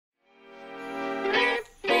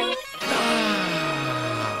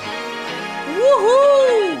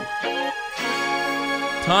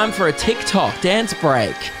Time for a TikTok dance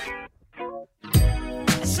break.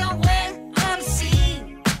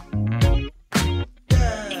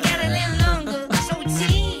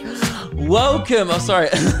 Welcome. Oh, sorry.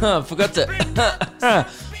 Forgot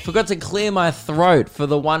to clear my throat for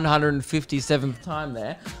the 157th time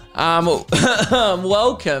there.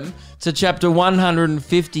 Welcome to chapter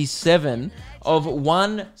 157 of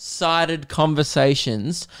One-Sided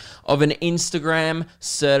Conversations of an Instagram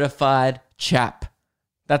certified chap.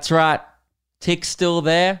 That's right. Tick's still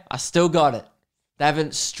there. I still got it. They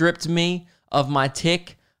haven't stripped me of my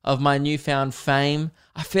tick, of my newfound fame.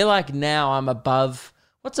 I feel like now I'm above...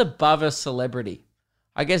 What's above a celebrity?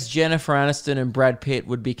 I guess Jennifer Aniston and Brad Pitt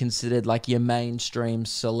would be considered like your mainstream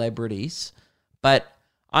celebrities. But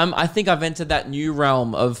I think I've entered that new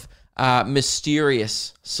realm of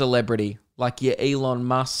mysterious celebrity, like your Elon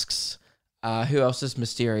Musks. Who else is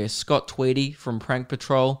mysterious? Scott Tweedy from Prank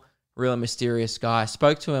Patrol, really mysterious guy.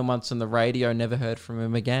 Spoke to him once on the radio, never heard from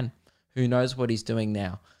him again. Who knows what he's doing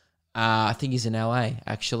now? I think he's in LA,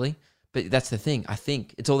 actually. But that's the thing. I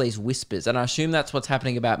think it's all these whispers. And I assume that's what's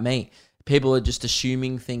happening about me. People are just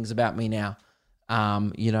assuming things about me now.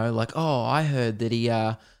 Like, oh, I heard that he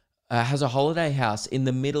has a holiday house in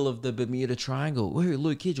the middle of the Bermuda Triangle. Ooh,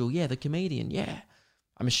 Luke Kidgel, yeah, the comedian, yeah.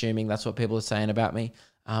 I'm assuming that's what people are saying about me.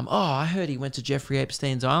 I heard he went to Jeffrey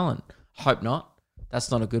Epstein's island. Hope not. That's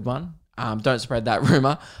not a good one. Don't spread that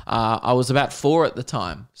rumor. I was about 4 at the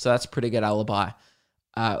time, so that's a pretty good alibi.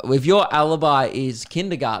 If your alibi is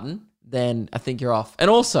kindergarten, then I think you're off. And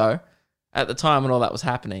also, at the time when all that was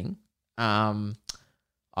happening, I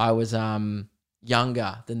was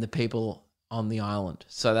younger than the people on the island.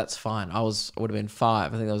 So that's fine. I would have been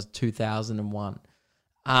 5. I think that was 2001.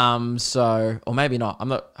 Or maybe not.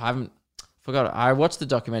 I haven't forgot. I watched the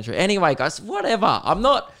documentary. Anyway, guys, whatever.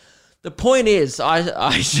 The point is,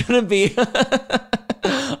 I shouldn't be,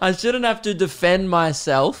 I shouldn't have to defend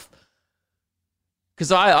myself.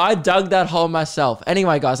 Because I dug that hole myself.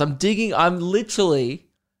 Anyway, guys, I'm literally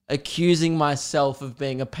accusing myself of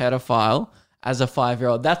being a pedophile as a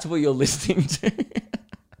 5-year-old. That's what you're listening to.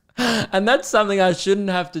 And that's something I shouldn't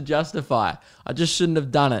have to justify. I just shouldn't have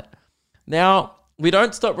done it. Now, we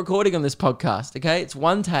don't stop recording on this podcast, okay? It's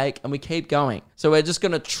one take and we keep going. So we're just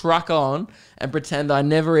going to truck on and pretend I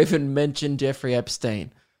never even mentioned Jeffrey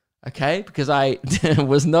Epstein, okay? Because I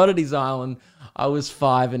was not at his island. I was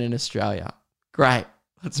 5 and in Australia. Great.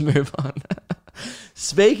 Let's move on.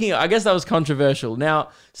 I guess that was controversial. Now,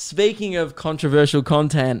 speaking of controversial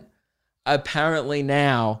content, apparently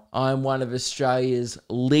now I'm one of Australia's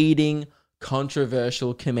leading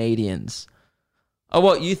controversial comedians. Oh,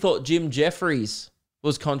 what? You thought Jim Jeffries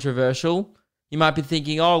was controversial? You might be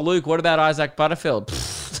thinking, oh, Luke, what about Isaac Butterfield?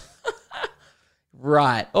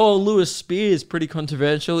 Right. Oh, Lewis Spears, pretty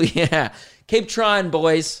controversial. Yeah. Keep trying,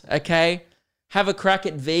 boys, okay? Have a crack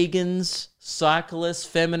at vegans, cyclists,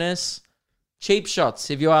 feminists. Cheap shots,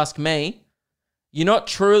 if you ask me. You're not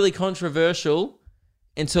truly controversial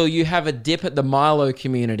until you have a dip at the Milo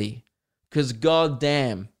community. Because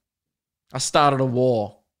goddamn, I started a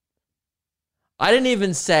war. I didn't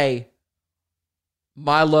even say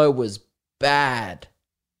Milo was bad.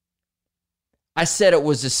 I said it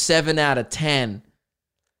was a 7 out of 10.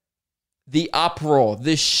 The uproar,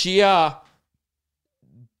 the sheer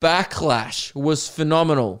backlash was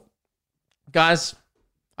phenomenal. Guys,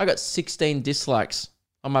 I got 16 dislikes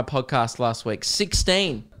on my podcast last week.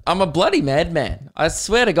 16. I'm a bloody madman. I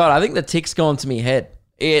swear to God, I think the tick's gone to me head.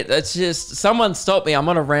 It's just, someone stop me. I'm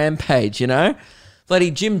on a rampage, you know?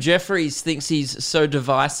 Bloody Jim Jeffries thinks he's so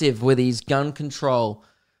divisive with his gun control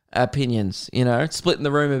opinions, you know? Splitting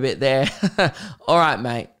the room a bit there. All right,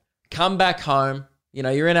 mate. Come back home. You know,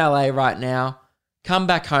 you're in LA right now. Come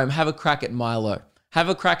back home. Have a crack at Milo. Have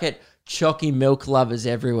a crack at chalky milk lovers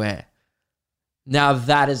everywhere. Now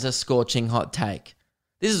that is a scorching hot take.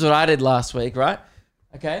 This is what I did last week, right?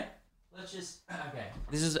 Okay.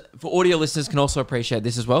 This is, for audio listeners can also appreciate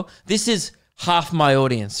this as well. This is half my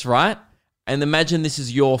audience, right? And imagine this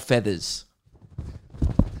is your feathers.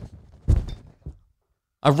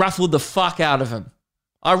 I ruffled the fuck out of them.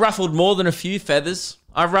 I ruffled more than a few feathers.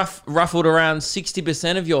 I ruffled around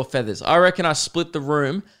 60% of your feathers. I reckon I split the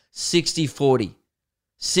room 60-40.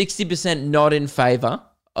 60% not in favor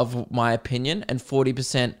of my opinion and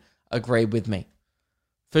 40% agree with me.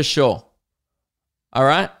 For sure. All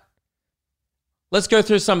right? Let's go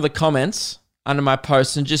through some of the comments under my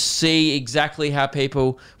post and just see exactly how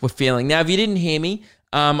people were feeling. Now, if you didn't hear me,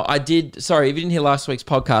 if you didn't hear last week's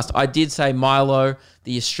podcast, I did say Milo,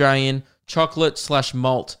 the Australian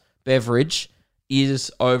chocolate/malt beverage,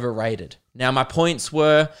 is overrated. Now, my points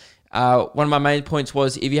were One of my main points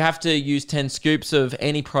was if you have to use 10 scoops of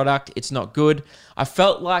any product, it's not good. I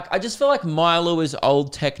just felt like Milo is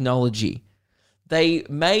old technology. They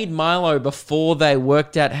made Milo before they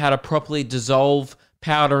worked out how to properly dissolve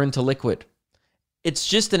powder into liquid. It's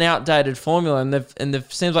just an outdated formula, and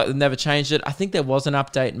they've seems like they've never changed it. I think there was an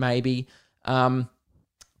update maybe. But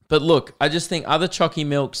look, I just think other chalky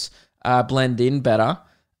milks blend in better.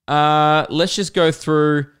 Let's just go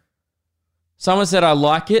through. Someone said I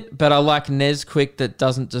like it, but I like Nesquik that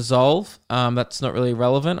doesn't dissolve. That's not really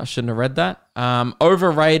relevant. I shouldn't have read that.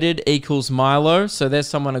 Overrated equals Milo. So there's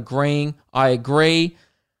someone agreeing. I agree.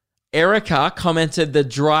 Erica commented the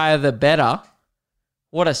drier the better.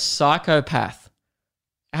 What a psychopath.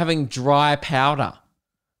 Having dry powder.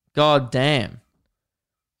 God damn.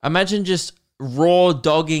 Imagine just raw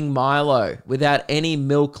dogging Milo without any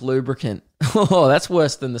milk lubricant. Oh, that's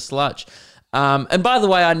worse than the sludge. And by the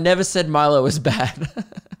way, I never said Milo was bad.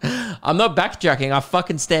 I'm not backtracking. I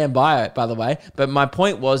fucking stand by it, by the way. But my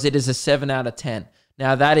point was it is a 7 out of 10.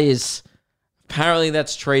 Now, apparently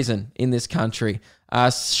that's treason in this country.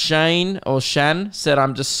 Shan said,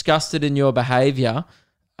 I'm disgusted in your behavior.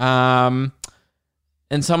 And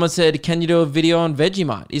someone said, can you do a video on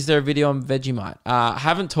Vegemite? Is there a video on Vegemite? I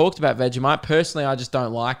haven't talked about Vegemite. Personally, I just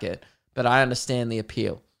don't like it. But I understand the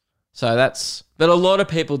appeal. But a lot of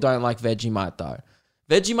people don't like Vegemite though.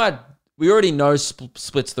 Vegemite, we already know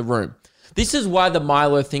splits the room. This is why the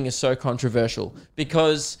Milo thing is so controversial,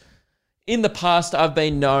 because in the past I've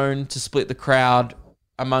been known to split the crowd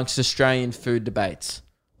amongst Australian food debates.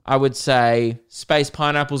 I would say Space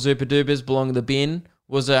Pineapple Zupa Dupas belong in the bin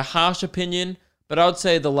was a harsh opinion, but I would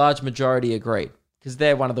say the large majority agreed because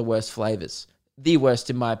they're one of the worst flavors. The worst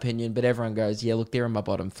in my opinion, but everyone goes, yeah, look, they're in my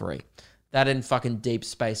bottom 3. That and fucking Deep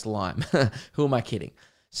Space Lime. Who am I kidding?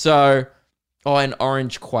 So, and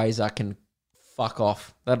Orange Quasar can fuck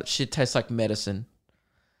off. That shit tastes like medicine.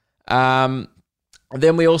 Then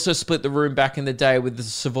we also split the room back in the day with the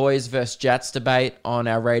Savoys versus Jats debate on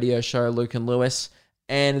our radio show, Luke and Lewis.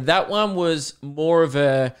 And that one was more of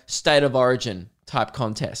a state of origin type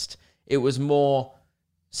contest. It was more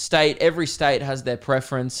every state has their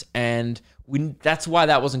preference, and that's why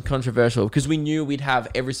that wasn't controversial, because we knew we'd have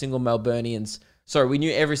every single Melburnian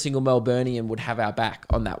would have our back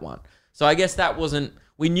on that one. So I guess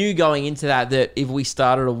we knew going into that if we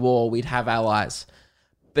started a war, we'd have allies.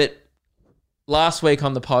 But last week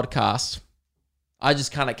on the podcast, I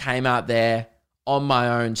just kind of came out there on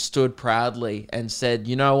my own, stood proudly and said,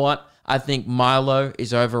 you know what? I think Milo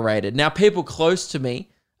is overrated. Now, people close to me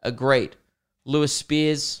agreed. Lewis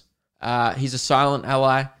Spears, he's a silent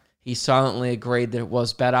ally. He silently agreed that it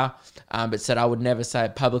was better, but said I would never say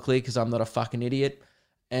it publicly because I'm not a fucking idiot.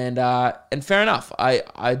 And fair enough.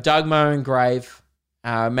 I dug my own grave.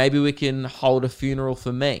 Maybe we can hold a funeral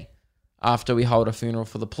for me after we hold a funeral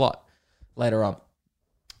for the plot later on.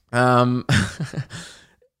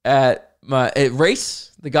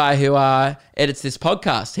 Reese, the guy who edits this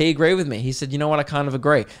podcast, he agreed with me. He said, you know what, I kind of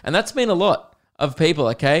agree. And that's been a lot of people,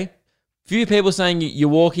 okay? Few people saying you're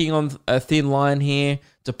walking on a thin line here.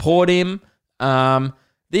 Deport him.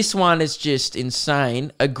 This one is just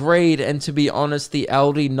insane. Agreed, and to be honest, the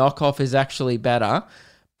Aldi knockoff is actually better.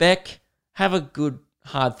 Beck, have a good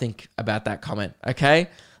hard think about that comment, okay?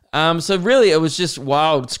 So really, it was just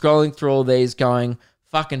wild scrolling through all these going,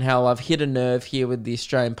 fucking hell, I've hit a nerve here with the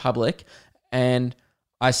Australian public, and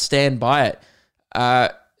I stand by it.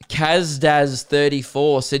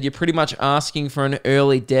 Kazdaz34 said, you're pretty much asking for an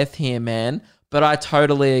early death here, man, but I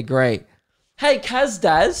totally agree. Hey,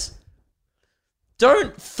 Kazdaz,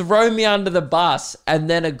 don't throw me under the bus and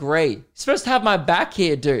then agree. You're supposed to have my back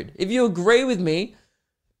here, dude. If you agree with me,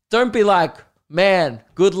 don't be like, man,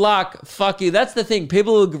 good luck, fuck you. That's the thing.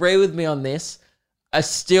 People who agree with me on this are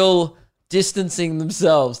still distancing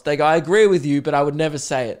themselves. They go, I agree with you, but I would never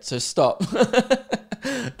say it, so stop.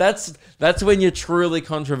 That's when you're truly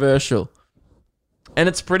controversial. And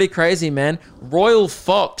it's pretty crazy, man. Royal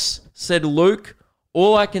Fox said, Luke,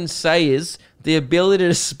 all I can say is the ability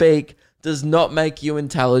to speak does not make you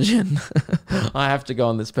intelligent. I have to go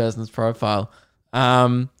on this person's profile.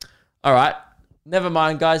 All right. Never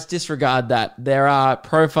mind, guys. Disregard that. Their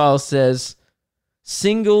profile says,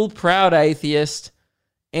 single, proud atheist,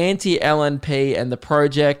 anti-LNP and the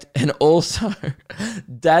project, and also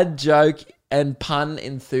dad joke and pun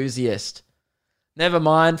enthusiast. Never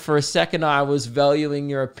mind, for a second I was valuing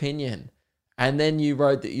your opinion. And then you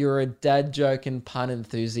wrote that you're a dad joke and pun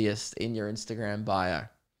enthusiast in your Instagram bio.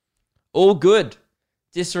 All good.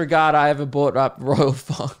 Disregard I ever brought up Royal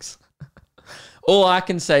Fox. All I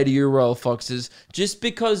can say to you, Royal Fox, is just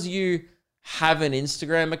because you have an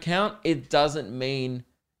Instagram account, it doesn't mean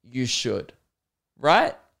you should,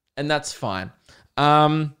 right? And that's fine.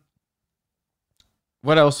 What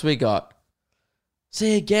else we got?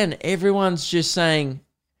 See, again, everyone's just saying,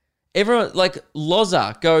 everyone, like,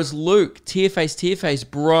 Loza goes, Luke, tear face,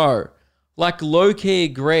 bro. Like, low-key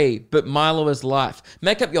agree, but Milo is life.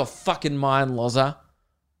 Make up your fucking mind, Loza.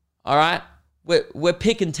 All right? We're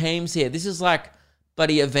picking teams here. This is like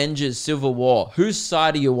bloody Avengers Civil War. Whose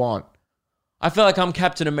side are you on? I feel like I'm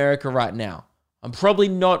Captain America right now. I'm probably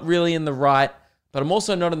not really in the right, but I'm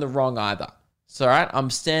also not in the wrong either. So, all right, I'm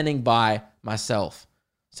standing by myself.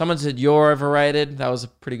 Someone said you're overrated. That was a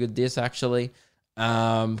pretty good diss, actually.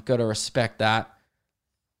 Got to respect that.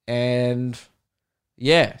 And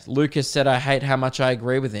yeah, Lucas said, I hate how much I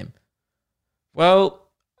agree with him. Well,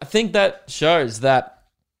 I think that shows that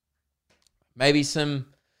maybe some,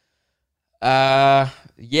 I'm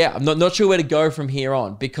not sure where to go from here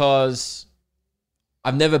on, because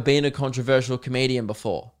I've never been a controversial comedian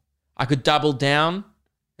before. I could double down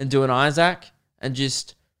and do an Isaac and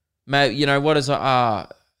just, what is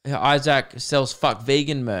Isaac sells fuck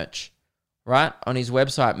vegan merch, right? On his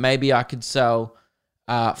website. Maybe I could sell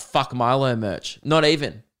fuck Milo merch. Not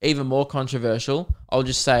even more controversial. I'll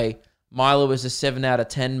just say Milo is a 7 out of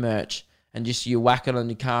 10 merch, and just you whack it on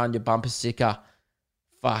your car and your bumper sticker.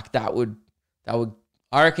 Fuck, that would.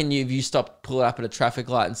 I reckon if you stopped pulling up at a traffic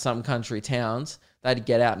light in some country towns, they'd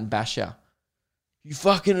get out and bash you. You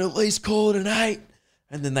fucking at least call it an 8.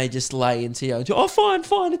 And then they just lay into you. Oh, fine,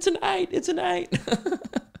 it's an 8. It's an 8.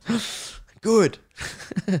 Good.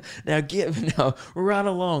 now run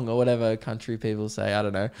along, or whatever country people say. I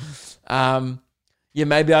don't know.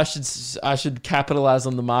 Maybe I should capitalize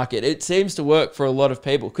on the market. It seems to work for a lot of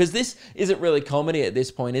people, because this isn't really comedy at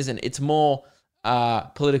this point, isn't it? It's more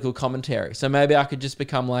political commentary. So maybe I could just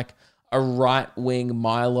become like a right-wing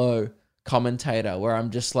Milo commentator, where I'm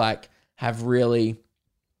just like have really,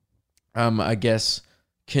 I guess,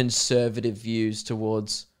 conservative views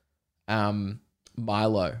towards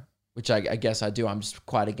Milo, which I guess I do. I'm just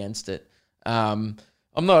quite against it. I'm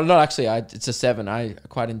not actually. It's a 7. I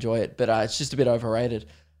quite enjoy it, but it's just a bit overrated,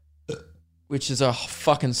 which is a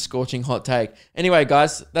fucking scorching hot take. Anyway,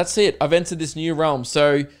 guys, that's it. I've entered this new realm.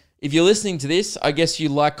 So if you're listening to this, I guess you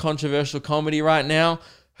like controversial comedy right now.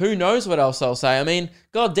 Who knows what else I'll say? I mean,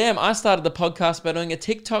 goddamn, I started the podcast by doing a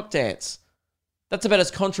TikTok dance. That's about as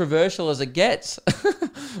controversial as it gets.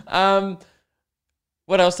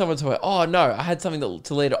 What else did I want to talk about? Oh, no, I had something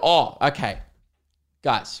to lead. Oh, okay.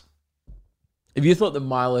 Guys, if you thought the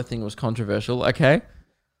Milo thing was controversial, okay,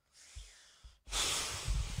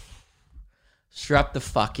 strap the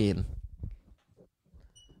fuck in.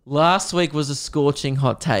 Last week was a scorching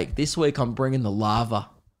hot take. This week I'm bringing the lava.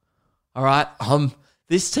 All right?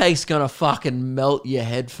 This take's going to fucking melt your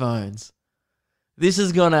headphones. This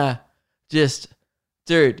is going to just...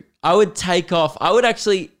 Dude, I would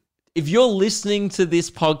actually... If you're listening to this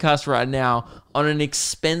podcast right now on an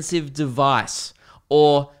expensive device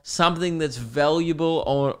or something that's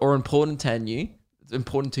valuable or important to you,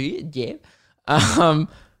 yeah,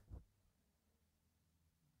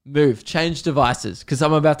 move, change devices, because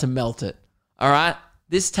I'm about to melt it. All right?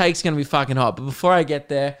 This take's going to be fucking hot. But before I get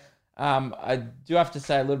there, I do have to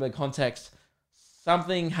say a little bit of context.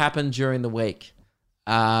 Something happened during the week.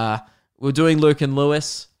 We're doing Luke and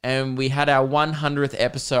Lewis, and we had our 100th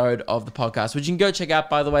episode of the podcast, which you can go check out,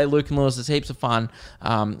 by the way. Luke and Lewis is heaps of fun.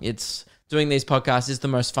 It's doing these podcasts is the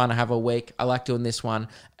most fun I have all week. I like doing this one.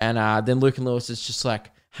 And then Luke and Lewis is just like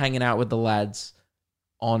hanging out with the lads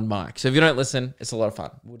on mic. So if you don't listen, it's a lot of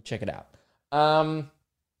fun. We'll check it out.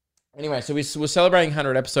 Anyway, so we're celebrating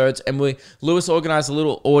 100 episodes, and Lewis organized a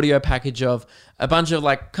little audio package of a bunch of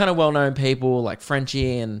like kind of well-known people like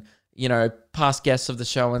Frenchie and, past guests of the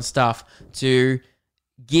show and stuff to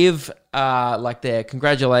give like their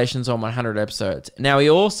congratulations on 100 episodes. Now, he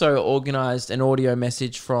also organized an audio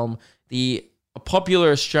message from the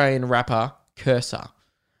popular Australian rapper Kerser.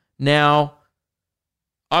 Now,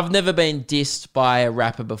 I've never been dissed by a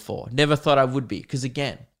rapper before. Never thought I would be, because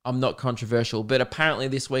again, I'm not controversial. But apparently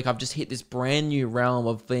this week I've just hit this brand new realm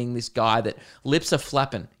of being this guy that lips are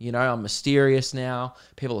flapping. I'm mysterious now.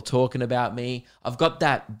 People are talking about me. I've got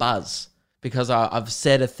that buzz because I've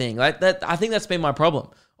said a thing. Like that. I think that's been my problem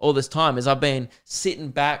all this time, is I've been sitting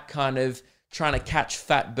back kind of trying to catch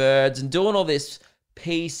fat birds and doing all this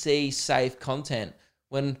PC safe content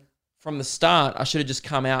when from the start I should have just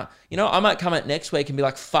come out. I might come out next week and be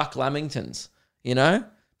like, fuck Lamingtons,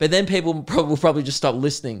 But then people will probably just stop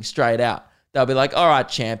listening straight out. They'll be like, all right,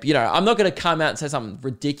 champ. I'm not going to come out and say something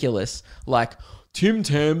ridiculous like Tim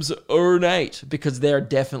Tams are an 8, because they're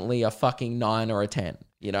definitely a fucking 9 or a 10.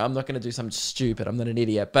 You know, I'm not going to do something stupid. I'm not an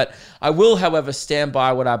idiot. But I will, however, stand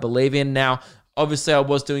by what I believe in. Now, obviously, I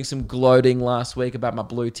was doing some gloating last week about my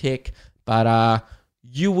blue tick, but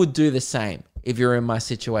you would do the same if you're in my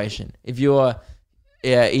situation. If you're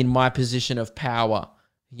in my position of power,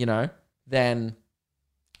 you know, then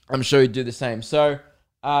I'm sure you'd do the same. So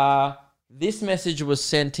this message was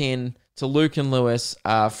sent in to Luke and Lewis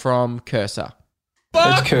from Kerser.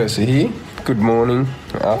 It's Kerser here. Good morning,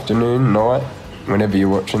 afternoon, night, whenever you're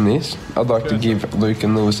watching this. I'd like to give Luke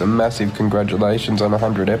and Lewis a massive congratulations on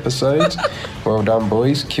 100 episodes. Well done,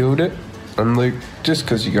 boys. Killed it. And Luke, just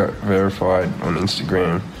because you got verified on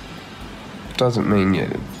Instagram doesn't mean you're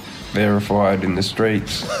verified in the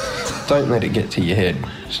streets. Don't let it get to your head.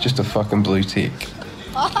 It's just a fucking blue tick.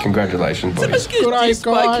 Congratulations, boys. Good day,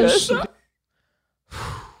 guys. I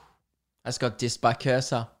just got dissed by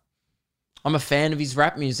Kerser. I'm a fan of his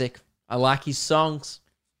rap music. I like his songs.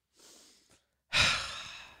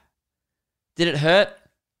 Did it hurt?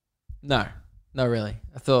 No, not really.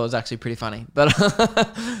 I thought it was actually pretty funny. But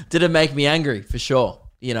did it make me angry? For sure,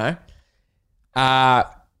 you know? I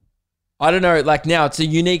don't know. Like now, it's a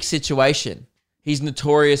unique situation. He's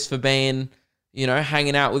notorious for being, you know,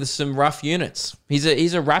 hanging out with some rough units.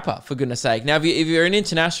 He's a rapper, for goodness sake. Now, if you're an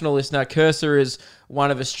international listener, Kerser is one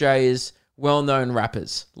of Australia's well-known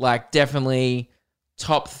rappers. Like, definitely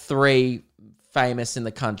top 3 famous in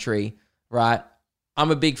the country, right? I'm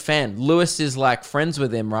a big fan. Lewis is, like, friends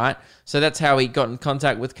with him, right? So that's how he got in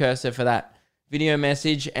contact with Kerser for that video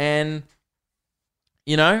message. And,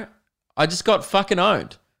 you know, I just got fucking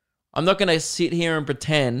owned. I'm not going to sit here and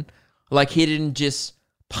pretend like he didn't just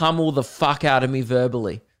pummel the fuck out of me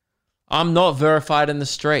verbally. I'm not verified in the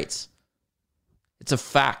streets. It's a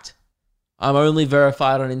fact. I'm only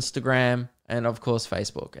verified on Instagram and, of course,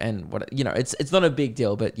 Facebook. And, what you know, it's not a big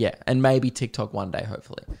deal, but yeah. And maybe TikTok one day,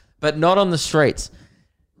 hopefully. But not on the streets.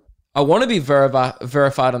 I want to be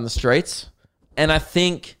verified on the streets. And I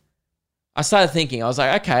started thinking, I was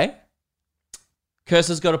like, okay,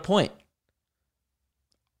 Kerser's got a point.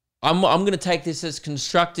 I'm going to take this as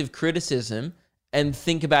constructive criticism and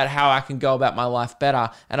think about how I can go about my life better.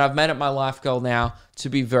 And I've made it my life goal now to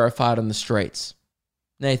be verified on the streets.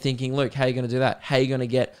 Now you're thinking, Luke, how are you going to do that? How are you going to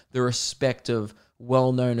get the respect of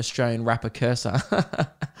well-known Australian rapper Kerser?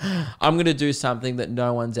 I'm going to do something that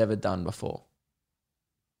no one's ever done before.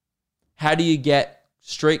 How do you get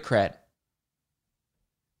street cred?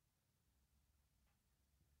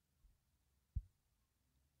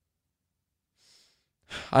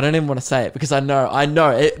 I don't even want to say it because I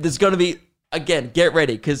know. There's going to be, again, get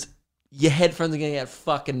ready because your headphones are going to get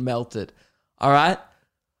fucking melted. All right?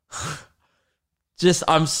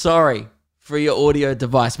 I'm sorry for your audio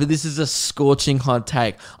device, but this is a scorching hot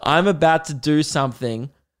take. I'm about to do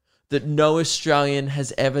something that no Australian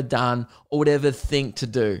has ever done or would ever think to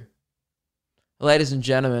do. Ladies and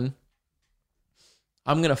gentlemen,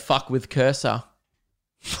 I'm going to fuck with Kerser.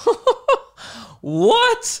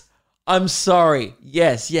 What? I'm sorry.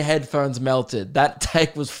 Yes, your headphones melted. That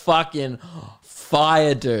take was fucking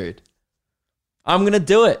fire, dude. I'm going to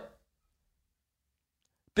do it.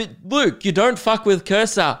 But Luke, you don't fuck with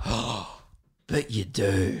Kerser. But you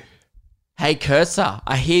do. Hey, Kerser,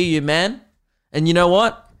 I hear you, man. And you know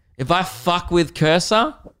what? If I fuck with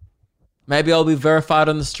Kerser, maybe I'll be verified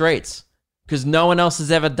on the streets because no one else has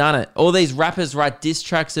ever done it. All these rappers write diss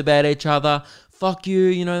tracks about each other. Fuck you,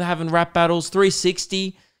 you know, having rap battles.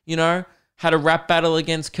 360, you know, had a rap battle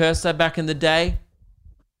against Kerser back in the day.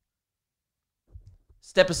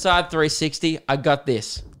 Step aside, 360. I got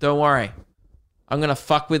this. Don't worry. I'm going to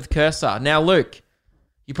fuck with Kerser. Now, Luke,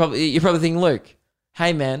 you're probably thinking, Luke,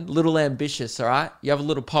 hey, man, little ambitious, all right? You have a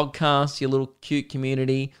little podcast, your little cute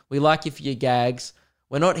community. We like you for your gags.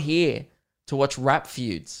 We're not here to watch rap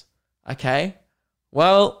feuds, okay?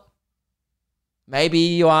 Well, maybe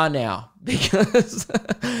you are now because...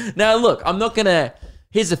 Now, look, I'm not going to...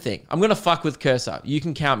 Here's the thing. I'm going to fuck with Kerser. You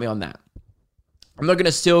can count me on that. I'm not going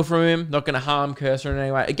to steal from him, not going to harm Kerser in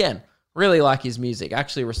any way. Again, really like his music.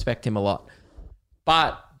 Actually respect him a lot.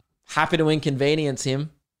 But happy to inconvenience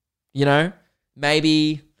him, you know?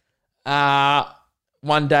 Maybe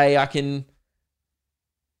one day I can...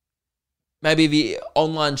 Maybe if he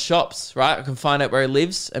online shops, right? I can find out where he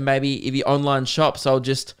lives. And maybe if he online shops, I'll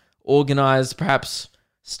just organize perhaps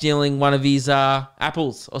stealing one of his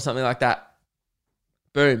apples or something like that.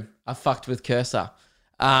 Boom. I fucked with Kerser.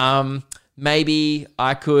 Maybe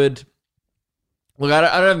I could... Look, I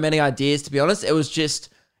don't have many ideas, to be honest. It was just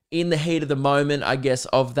in the heat of the moment, I guess,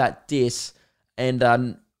 of that diss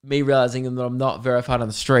and me realizing that I'm not verified on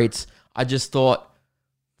the streets, I just thought,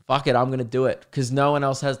 fuck it, I'm going to do it because no one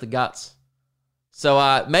else has the guts.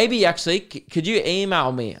 So maybe actually, could you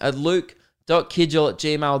email me at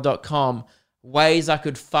luke.kidgel@gmail.com ways I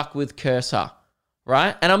could fuck with Kerser,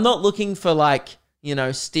 right? And I'm not looking for like,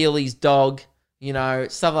 steal his dog,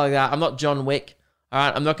 stuff like that. I'm not John Wick, all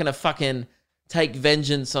right? I'm not going to fucking take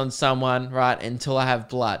vengeance on someone, right, until I have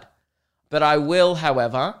blood. But I will,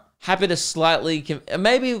 however, happy to slightly,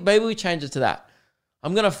 maybe we change it to that.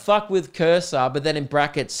 I'm going to fuck with Kerser, but then in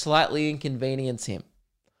brackets, slightly inconvenience him,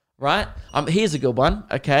 right? Here's a good one,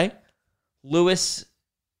 okay? Lewis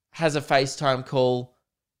has a FaceTime call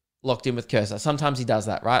locked in with Kerser. Sometimes he does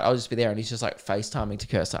that, right? I'll just be there and he's just like FaceTiming to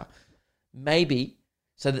Kerser. Maybe,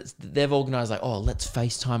 so that they've organized like, oh, let's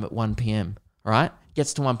FaceTime at 1 p.m., right?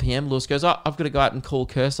 Gets to 1 p.m. Lewis goes, oh, I've got to go out and call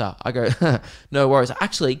Kerser. I go, no worries.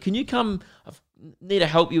 Actually, can you come? I need to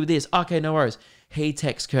help you with this. Okay, no worries. He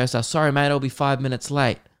texts Kerser, sorry, mate, I'll be 5 minutes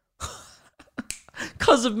late.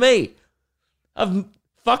 Because of me. I've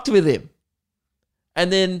fucked with him.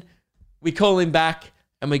 And then we call him back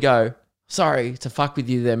and we go, sorry to fuck with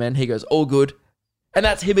you there, man. He goes, all good. And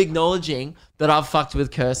that's him acknowledging that I've fucked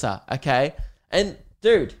with Kerser, okay? And,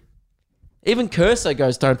 dude, even Kerser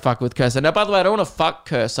goes, don't fuck with Kerser. Now, by the way, I don't want to fuck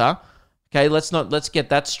Kerser. Okay, let's get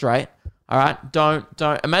that straight. All right, don't.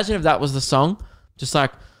 Imagine if that was the song, just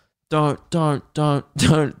like, don't fuck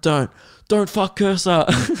Kerser.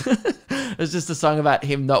 It's just a song about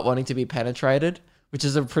him not wanting to be penetrated, which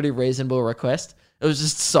is a pretty reasonable request. It was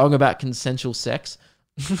just a song about consensual sex.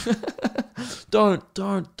 Don't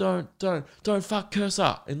fuck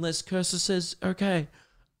Kerser unless Kerser says okay.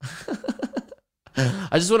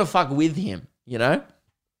 I just want to fuck with him,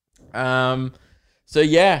 So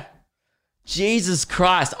yeah, Jesus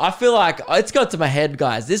Christ. I feel like it's got to my head,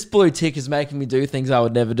 guys. This blue tick is making me do things I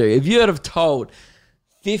would never do. If you had have told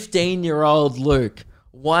 15-year-old Luke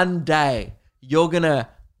one day you're going to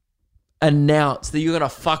announce that you're going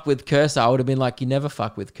to fuck with Kerser, I would have been like, you never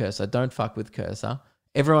fuck with Kerser. Don't fuck with Kerser.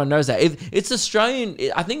 Everyone knows that. It's Australian.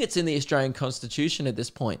 I think it's in the Australian Constitution at this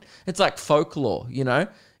point. It's like folklore,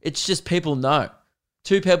 It's just people know.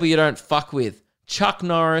 Two people you don't fuck with, Chuck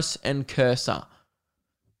Norris and Kerser.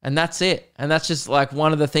 And that's it. And that's just like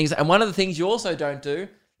one of the things. And one of the things you also don't do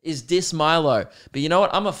is diss Milo. But you know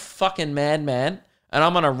what? I'm a fucking madman and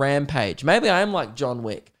I'm on a rampage. Maybe I am like John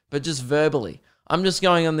Wick, but just verbally. I'm just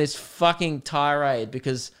going on this fucking tirade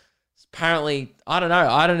because apparently, I don't know.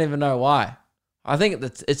 I don't even know why. I think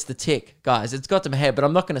it's the tick, guys. It's got to my head, but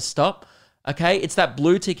I'm not going to stop. Okay? It's that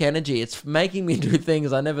blue tick energy. It's making me do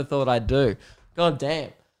things I never thought I'd do. God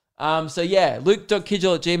damn. So yeah,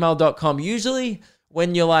 luke.kidgel@gmail.com. Usually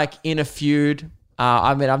when you're like in a feud,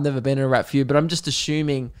 I've never been in a rap feud, but I'm just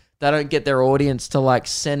assuming they don't get their audience to like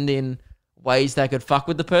send in ways they could fuck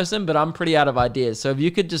with the person, but I'm pretty out of ideas. So if you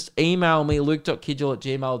could just email me,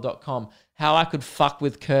 luke.kidgel@gmail.com, how I could fuck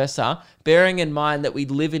with Kerser, bearing in mind that we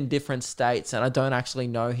live in different states and I don't actually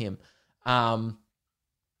know him. So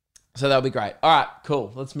that'll be great. All right,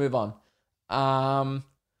 cool. Let's move on.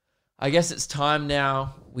 I guess it's time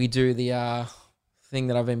now we do the thing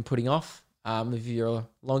that I've been putting off. If you're a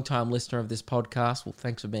long-time listener of this podcast, well,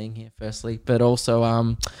 thanks for being here, firstly. But also,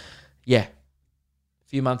 a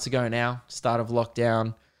few months ago now, start of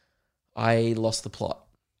lockdown, I lost the plot.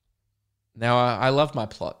 Now, I love my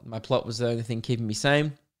plot. My plot was the only thing keeping me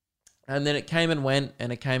sane. And then it came and went,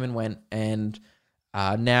 and it came and went. And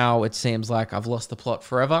now it seems like I've lost the plot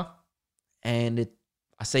forever. And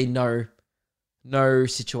I see no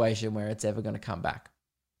situation where it's ever going to come back.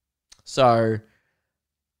 So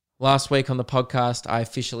last week on the podcast, I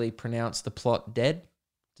officially pronounced the plot dead,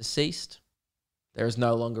 deceased. There is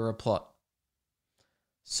no longer a plot.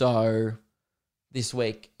 So this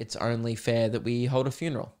week, it's only fair that we hold a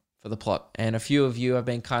funeral for the plot. And a few of you have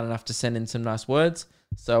been kind enough to send in some nice words.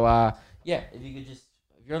 So if you could just,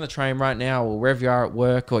 if you're on the train right now or wherever you are at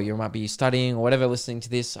work or you might be studying or whatever listening to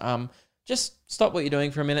this, just stop what you're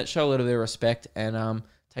doing for a minute, show a little bit of respect and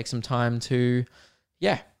take some time to,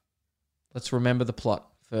 let's remember the plot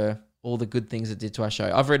for all the good things it did to our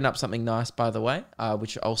show. I've written up something nice, by the way,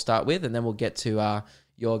 which I'll start with, and then we'll get to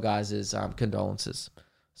your guys' condolences.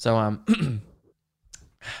 So,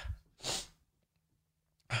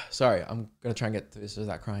 sorry, I'm going to try and get through this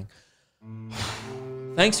without crying.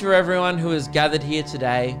 Thanks for everyone who has gathered here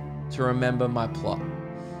today to remember my plot.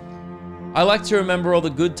 I like to remember all the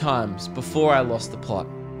good times before I lost the plot.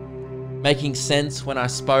 Making sense when I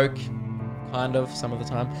spoke, kind of, some of the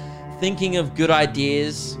time. Thinking of good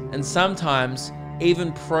ideas, and sometimes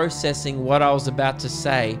even processing what I was about to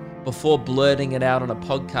say before blurting it out on a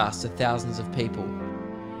podcast to thousands of people.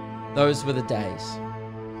 Those were the days.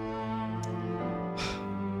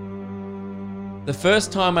 The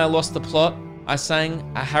first time I lost the plot I sang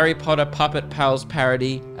a Harry Potter Puppet Pals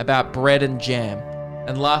parody about bread and jam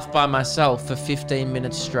and laughed by myself for 15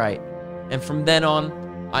 minutes straight. And from then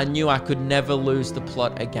on, I knew I could never lose the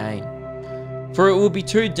plot again. For it would be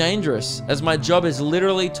too dangerous, as my job is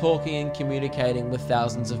literally talking and communicating with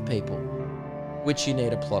thousands of people, which you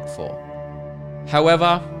need a plot for.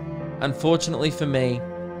 However, unfortunately for me,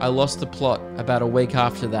 I lost the plot about a week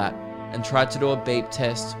after that and tried to do a beep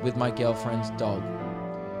test with my girlfriend's dog.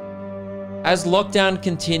 As lockdown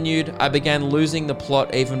continued, I began losing the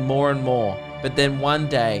plot even more and more, but then one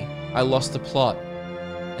day, I lost the plot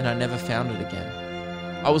and I never found it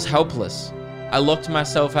again. I was helpless. I locked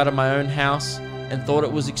myself out of my own house and thought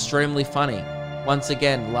it was extremely funny, once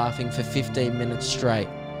again laughing for 15 minutes straight.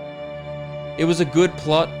 It was a good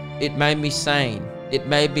plot. It made me sane. It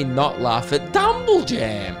made me not laugh at Dumble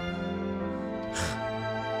Jam.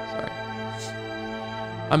 Sorry.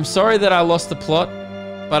 I'm sorry that I lost the plot,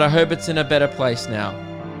 but I hope it's in a better place now.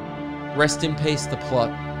 Rest in peace, the plot.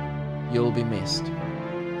 You'll be missed.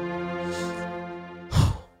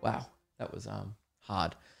 Wow, that was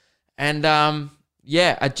hard. And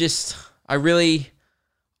yeah, I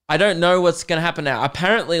don't know what's going to happen now.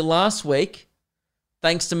 Apparently last week,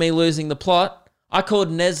 thanks to me losing the plot, I called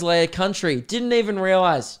Nestle a country. Didn't even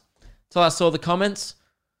realize till I saw the comments.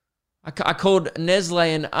 I called Nestle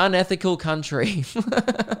an unethical country.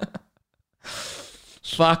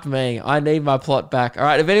 Fuck me. I need my plot back. All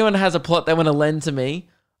right, if anyone has a plot they want to lend to me,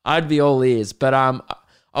 I'd be all ears. But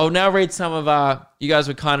I'll now read some of you guys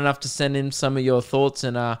were kind enough to send in some of your thoughts,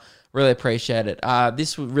 and really appreciate it.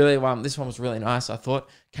 This one was really nice, I thought.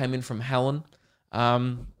 Came in from Helen.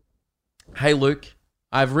 Hey Luke,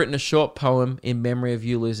 I've written a short poem in memory of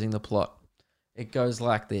you losing the plot. It goes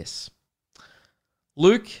like this.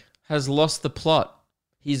 Luke has lost the plot.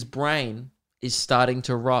 His brain is starting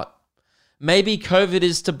to rot. Maybe COVID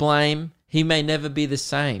is to blame. He may never be the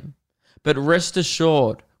same. But rest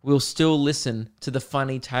assured, we'll still listen to the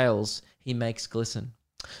funny tales he makes glisten.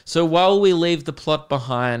 So while we leave the plot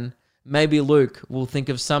behind, maybe Luke will think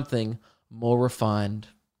of something more refined.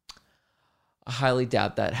 I highly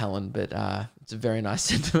doubt that, Helen, but it's a very nice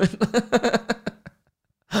sentiment.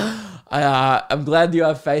 I'm glad you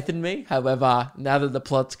have faith in me. However, now that the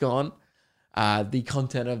plot's gone, the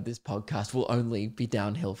content of this podcast will only be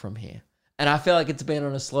downhill from here. And I feel like it's been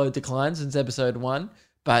on a slow decline since episode 1,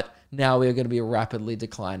 but now we're going to be rapidly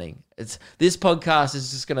declining. This podcast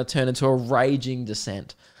is just going to turn into a raging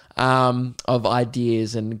descent of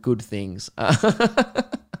ideas and good things.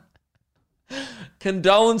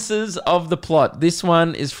 Condolences of the plot. This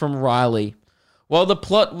one is from Riley. While the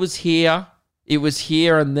plot was here, it was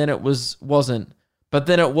here and then it wasn't. But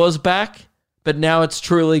then it was back, but now it's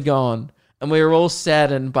truly gone. And we are all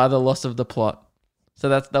saddened by the loss of the plot. So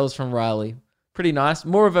that was from Riley. Pretty nice.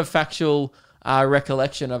 More of a factual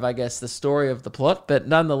recollection of, I guess, the story of the plot, but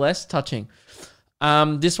nonetheless touching.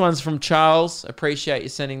 This one's from Charles. Appreciate you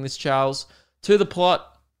sending this, Charles. To the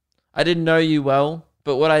plot, I didn't know you well,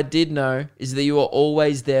 but what I did know is that you were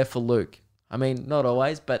always there for Luke. I mean, not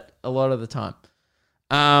always, but a lot of the time.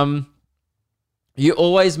 You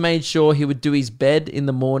always made sure he would do his bed in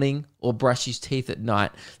the morning or brush his teeth at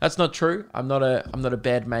night. That's not true. I'm not a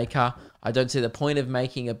bed maker. I don't see the point of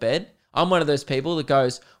making a bed. I'm one of those people that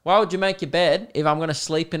goes, why would you make your bed if I'm going to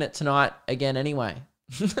sleep in it tonight again anyway?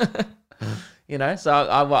 You know, so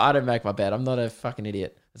I don't make my bed. I'm not a fucking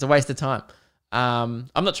idiot. It's a waste of time. I'm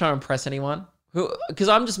not trying to impress anyone because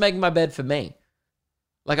I'm just making my bed for me.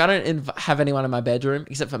 Like, I don't have anyone in my bedroom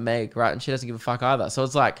except for Meg, right? And she doesn't give a fuck either. So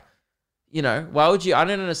it's like, you know, why would you? I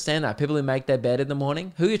don't understand that. People who make their bed in the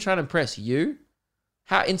morning, who are you trying to impress? You?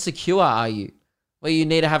 How insecure are you? Where you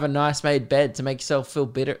need to have a nice made bed to make yourself feel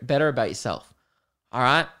better about yourself. All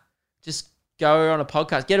right? Just go on a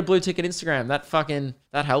podcast. Get a blue tick at Instagram.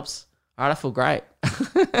 That helps. All right, I feel great.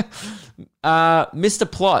 Mr.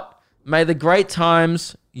 Plot, may the great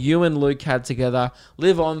times you and Luke had together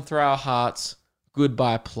live on through our hearts.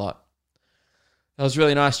 Goodbye, Plot. That was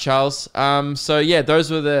really nice, Charles. So yeah,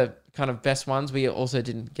 those were the kind of best ones. We also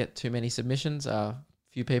didn't get too many submissions. A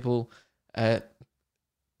few people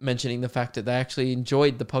mentioning the fact that they actually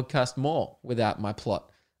enjoyed the podcast more without my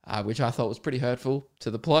plot, which I thought was pretty hurtful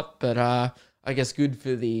to the plot, but I guess good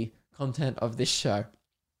for the content of this show.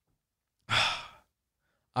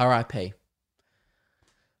 R.I.P.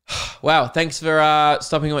 Wow, thanks for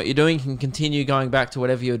stopping what you're doing. You can continue going back to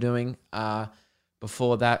whatever you're doing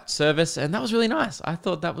before that service, and that was really nice. I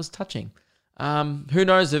thought that was touching. Who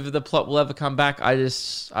knows if the plot will ever come back. I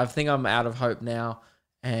think I'm out of hope now,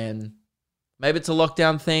 and maybe it's a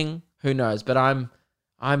lockdown thing. Who knows? But I'm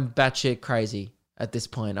batshit crazy at this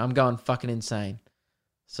point. I'm going fucking insane.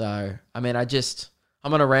 So, I mean,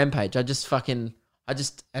 I'm on a rampage. I just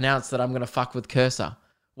announced that I'm going to fuck with Kerser.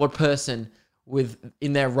 What person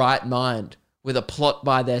in their right mind with a plot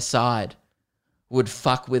by their side would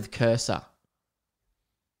fuck with Kerser?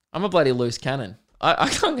 I'm a bloody loose cannon. I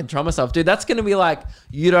can't control myself. Dude, that's going to be like,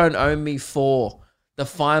 You Don't Own Me 4. The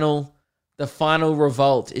final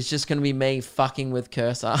revolt is just going to be me fucking with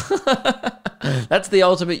Kerser. That's the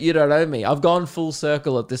ultimate You Don't Own Me. I've gone full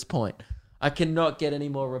circle at this point. I cannot get any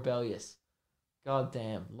more rebellious. God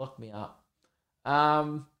damn, lock me up.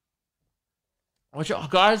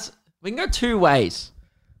 Guys, we can go two ways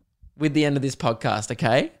with the end of this podcast,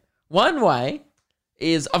 okay? One way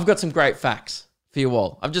is I've got some great facts for you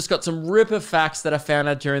all. I've just got some ripper facts that I found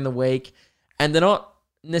out during the week, and they're not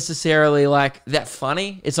necessarily like that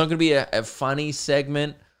funny. It's not going to be a funny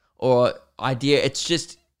segment or idea. It's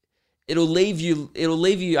just, it'll leave you,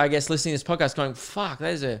 I guess, listening to this podcast going, fuck,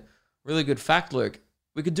 that is a really good fact, Luke.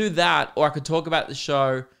 We could do that, or I could talk about the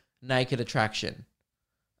show Naked Attraction,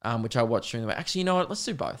 which I watched during the week. Actually, you know what? Let's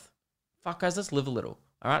do both. Fuck, guys, let's live a little.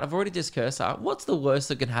 All right, I've already discussed that. What's the worst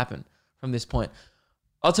that can happen from this point?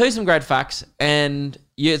 I'll tell you some great facts, and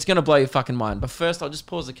yeah, it's going to blow your fucking mind. But first, I'll just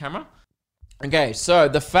pause the camera. Okay, so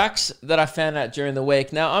the facts that I found out during the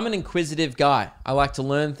week. Now, I'm an inquisitive guy. I like to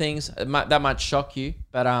learn things. That might shock you,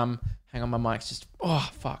 but hang on, my mic's just,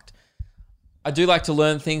 fucked. I do like to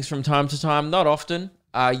learn things from time to time, not often.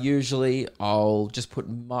 Usually, I'll just put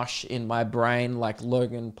mush in my brain, like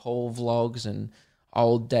Logan Paul vlogs and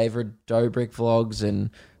old David Dobrik vlogs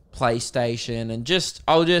and PlayStation, and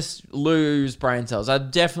I'll just lose brain cells.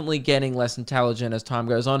 I'm definitely getting less intelligent as time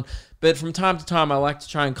goes on, but from time to time I like to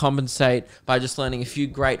try and compensate by just learning a few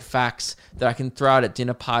great facts that I can throw out at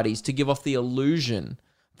dinner parties to give off the illusion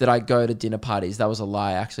that I go to dinner parties. That was a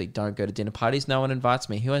lie. I actually don't go to dinner parties. No one invites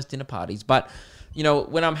me. Who has dinner parties? But you know,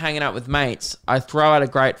 when I'm hanging out with mates, I throw out a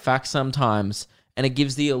great fact sometimes, and it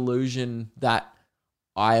gives the illusion that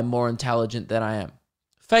I am more intelligent than I am.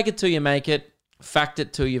 Fake it till you make it. Fact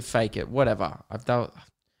it till you fake it. Whatever. I've done.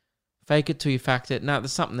 Fake it till you fact it. No,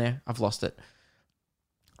 there's something there. I've lost it.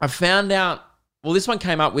 I found out. Well, this one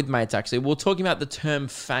came up with mates actually. We were talking about the term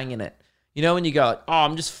fanging it. You know when you go like, oh,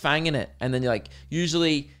 I'm just fanging it, and then you're like,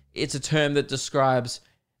 usually it's a term that describes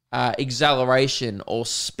acceleration or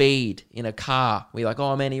speed in a car. We're like,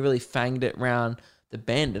 oh man, he really fanged it round the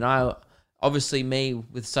bend. And I, obviously me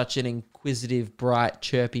with such an inquisitive, bright,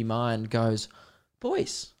 chirpy mind goes,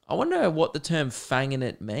 boys, I wonder what the term fanging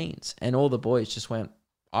it means. And all the boys just went,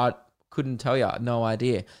 I couldn't tell you, no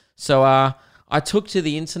idea. So I took to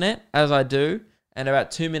the internet, as I do, and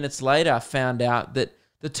about 2 minutes later I found out that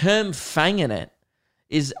the term fanging it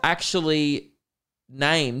is actually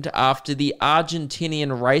named after the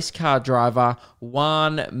Argentinian race car driver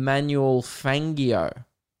Juan Manuel Fangio.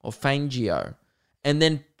 And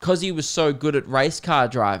then because he was so good at race car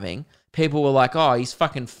driving, people were like, oh, he's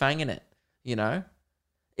fucking fanging it, you know?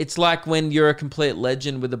 It's like when you're a complete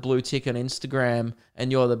legend with a blue tick on Instagram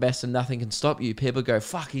and you're the best and nothing can stop you. People go,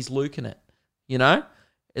 fuck, he's luking it, you know?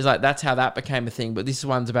 It's like, that's how that became a thing. But this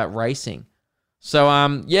one's about racing.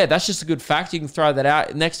 So, yeah, that's just a good fact. You can throw that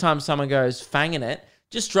out. Next time someone goes fanging it,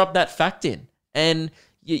 just drop that fact in. And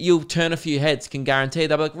you'll turn a few heads, can guarantee.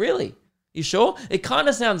 They'll be like, really? You sure? It kind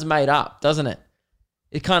of sounds made up, doesn't it?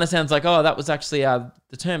 It kind of sounds like, oh, that was actually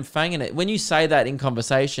the term fanging it. When you say that in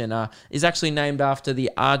conversation, is actually named after the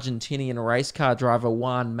Argentinian race car driver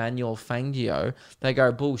Juan Manuel Fangio. They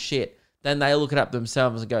go, bullshit. Then they look it up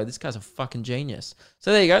themselves and go, this guy's a fucking genius.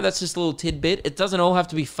 So there you go. That's just a little tidbit. It doesn't all have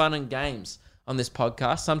to be fun and games on this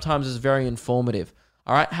podcast. Sometimes it's very informative.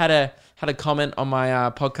 All right. Had a comment on my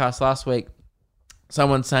podcast last week.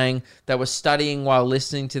 Someone saying they were studying while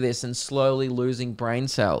listening to this and slowly losing brain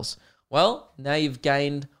cells. Well, now you've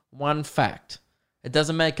gained one fact. It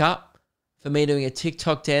doesn't make up for me doing a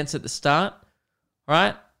TikTok dance at the start,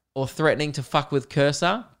 right? Or threatening to fuck with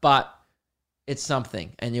Kerser, but it's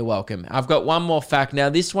something, and you're welcome. I've got one more fact. Now,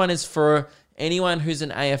 this one is for anyone who's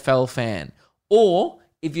an AFL fan, or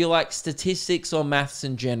if you like statistics or maths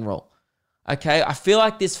in general. Okay, I feel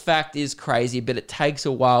like this fact is crazy, but it takes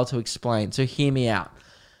a while to explain, so hear me out.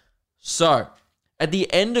 So, at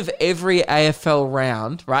the end of every AFL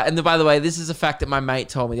round, right, and by the way, this is a fact that my mate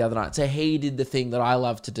told me the other night, so he did the thing that I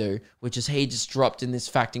love to do, which is he just dropped in this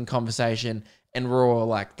fact in conversation, and we're all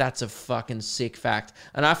like, that's a fucking sick fact.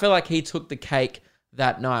 And I feel like he took the cake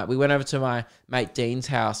that night. We went over to my mate Dean's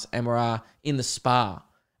house, and we're in the spa,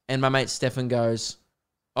 and my mate Stefan goes,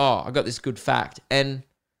 oh, I got this good fact, and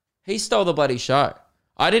he stole the bloody show.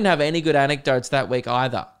 I didn't have any good anecdotes that week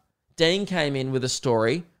either. Dean came in with a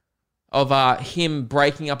story of him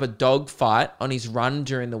breaking up a dog fight on his run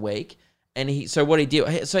during the week, And so what he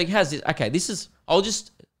did, so he has this, okay, I'll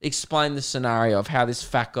just explain the scenario of how this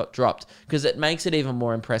fact got dropped because it makes it even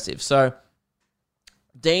more impressive. So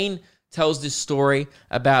Dean tells this story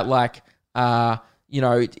about like,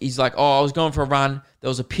 he's like, oh, I was going for a run. There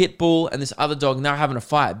was a pit bull and this other dog, and they were having a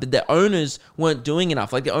fight. But the owners weren't doing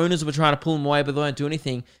enough. Like the owners were trying to pull them away, but they weren't doing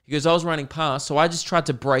anything. He goes, I was running past, so I just tried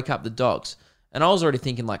to break up the dogs. And I was already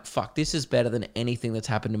thinking like, fuck, this is better than anything that's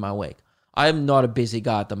happened in my week. I am not a busy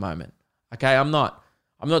guy at the moment. Okay, I'm not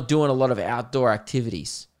doing a lot of outdoor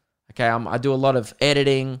activities. Okay, I do a lot of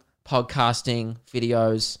editing, podcasting,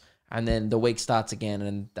 videos, and then the week starts again,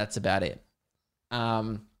 and that's about it.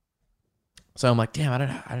 So I'm like, damn, I don't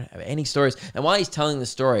have any stories. And while he's telling the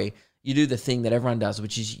story, you do the thing that everyone does,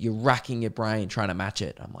 which is you're racking your brain trying to match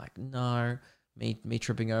it. I'm like, no, me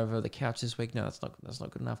tripping over the couch this week, no, that's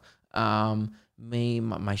not good enough.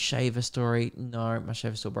 My shaver story, no, my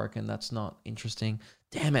shaver's still broken. That's not interesting.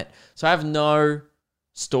 Damn it. So I have no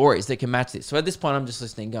stories that can match this. So at this point, I'm just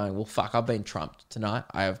listening going, well, fuck, I've been trumped tonight.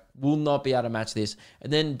 Will not be able to match this.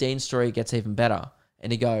 And then Dean's story gets even better.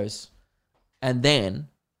 And he goes, and then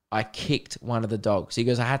I kicked one of the dogs. He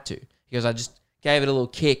goes, I had to. He goes, I just gave it a little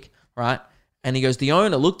kick, right? And he goes, the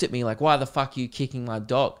owner looked at me like, why the fuck are you kicking my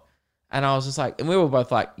dog? And I was just like, and we were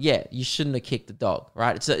both like, yeah, you shouldn't have kicked the dog,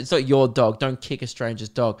 right? It's not your dog. Don't kick a stranger's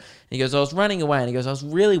dog. And he goes, I was running away. And he goes, I was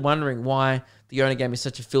really wondering why the owner gave me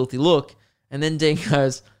such a filthy look. And then Dean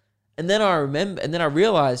goes, and then I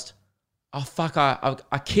realized, oh, fuck,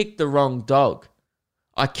 I kicked the wrong dog.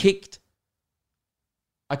 I kicked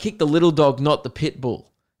the little dog, not the pit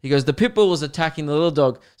bull. He goes, the pit bull was attacking the little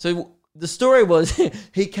dog. So the story was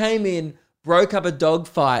he came in, broke up a dog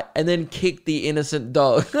fight, and then kicked the innocent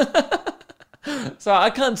dog. So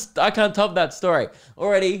I can't top that story.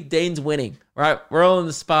 Already, Dean's winning, right? We're all in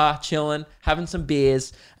the spa, chilling, having some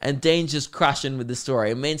beers, and Dean's just crushing with the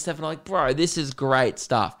story. And me and Stefan are like, bro, this is great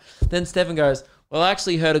stuff. Then Stefan goes, well, I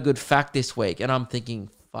actually heard a good fact this week. And I'm thinking,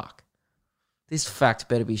 fuck, this fact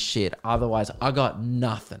better be shit. Otherwise, I got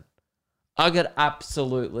nothing. I got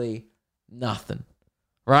absolutely nothing,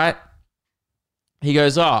 right? He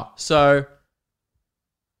goes, oh, so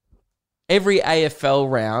every AFL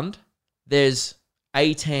round, there's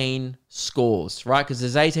 18 scores, right? Because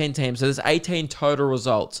there's 18 teams, so there's 18 total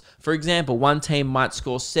results. For example, one team might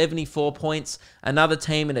score 74 points. Another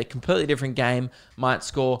team in a completely different game might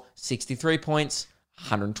score 63 points,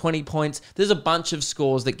 120 points. There's a bunch of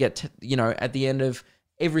scores that get, at the end of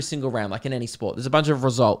every single round, like in any sport. There's a bunch of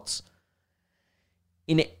results.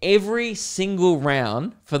 In every single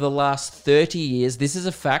round for the last 30 years, this is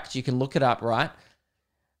a fact, you can look it up, right?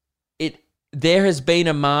 There has been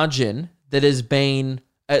a margin that has been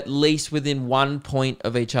at least within 1 point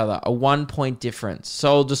of each other, a 1 point difference. So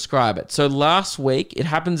I'll describe it. So last week, it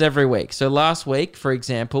happens every week. So last week, for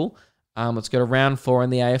example, let's go to round 4 in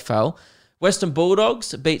the AFL. Western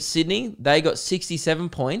Bulldogs beat Sydney. They got 67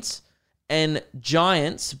 points. And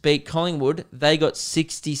Giants beat Collingwood. They got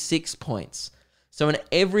 66 points. So in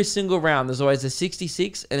every single round, there's always a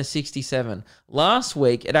 66 and a 67. Last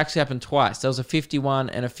week, it actually happened twice. There was a 51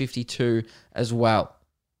 and a 52 as well.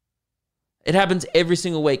 It happens every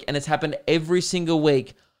single week, and it's happened every single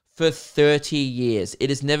week for 30 years. It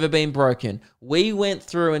has never been broken. We went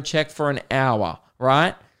through and checked for an hour,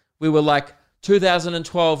 right? We were like,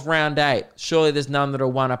 2012 round 8. Surely there's none that are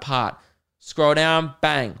one apart. Scroll down,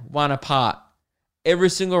 bang, one apart.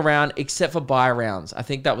 Every single round except for bye rounds. I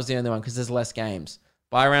think that was the only one because there's less games.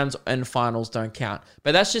 Bye rounds and finals don't count.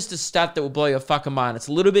 But that's just a stat that will blow your fucking mind. It's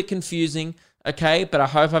a little bit confusing, okay? But I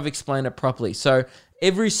hope I've explained it properly. So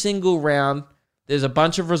every single round, there's a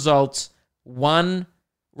bunch of results. One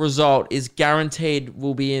result is guaranteed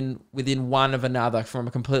will be within one of another from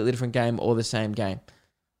a completely different game or the same game.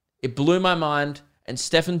 It blew my mind, and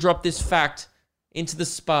Stefan dropped this fact into the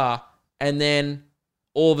spa, and then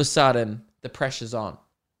all of a sudden, the pressure's on.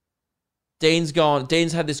 Dean's gone.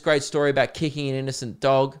 Dean's had this great story about kicking an innocent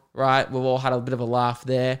dog, right? We've all had a bit of a laugh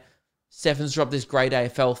there. Stefan's dropped this great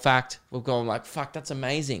AFL fact. We've gone like, fuck, that's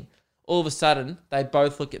amazing. All of a sudden, they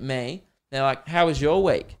both look at me. They're like, how was your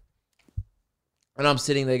week? And I'm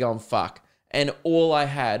sitting there going, fuck. And all I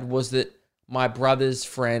had was that my brother's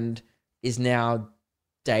friend is now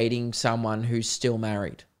dating someone who's still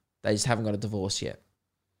married. They just haven't got a divorce yet.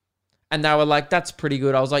 And they were like, that's pretty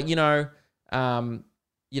good. I was like, that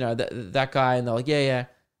guy, and they're like, yeah.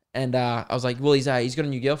 And I was like, well, he's got a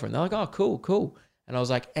new girlfriend. They're like, oh, cool. And I was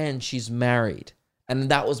like, and she's married. And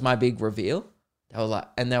that was my big reveal. They were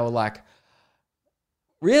like,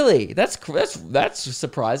 really? That's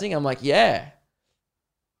surprising. I'm like, yeah.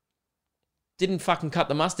 didn't fucking cut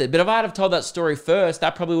the mustard. But if I had have told that story first,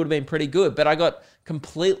 that probably would have been pretty good. But I got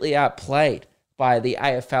completely outplayed by the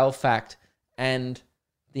AFL fact and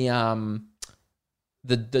the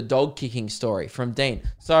dog kicking story from Dean.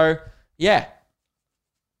 So yeah,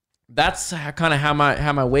 that's kind of how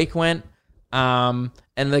my week went. And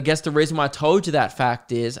I guess the reason why I told you that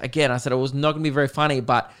fact is, again, I said it was not going to be very funny,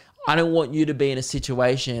 but I don't want you to be in a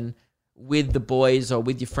situation with the boys or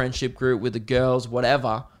with your friendship group, with the girls,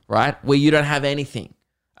 whatever, right, where you don't have anything.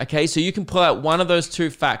 Okay, so you can pull out one of those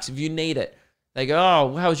two facts if you need it. They go,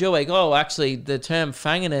 oh, how was your week? Oh, actually, the term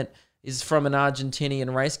fanging it is from an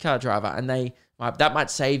Argentinian race car driver, and that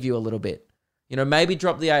might save you a little bit. You know, maybe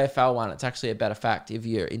drop the AFL one. It's actually a better fact if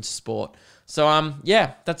you're into sport. So,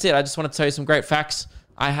 yeah, that's it. I just want to tell you some great facts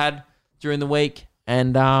I had during the week.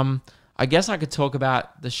 And I guess I could talk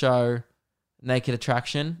about the show Naked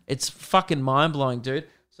Attraction. It's fucking mind-blowing, dude.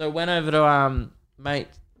 So I went over to my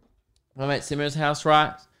mate Simmer's house,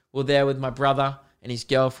 right? We're there with my brother and his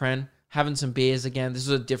girlfriend, having some beers again. This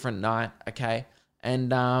was a different night, okay?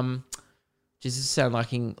 And this is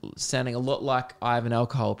sounding a lot like I have an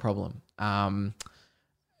alcohol problem.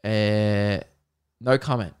 No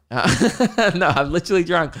comment. No, I've literally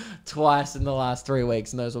drunk twice in the last 3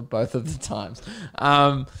 weeks, and those were both of the times.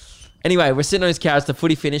 Anyway, we're sitting on his couch, the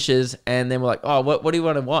footy finishes, and then we're like, oh, what do you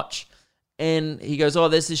want to watch? And he goes, oh,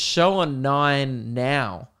 there's this show on 9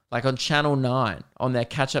 now, like on Channel 9, on their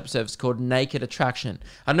catch-up service called Naked Attraction.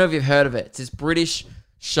 I don't know if you've heard of it. It's this British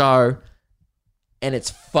show, and it's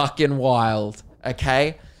fucking wild,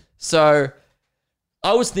 okay? So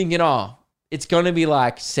I was thinking, oh, it's going to be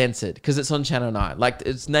like censored because it's on Channel 9. Like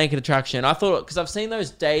it's Naked Attraction. I thought, because I've seen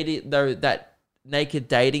that naked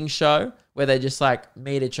dating show where they just like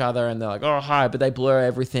meet each other and they're like, oh, hi, but they blur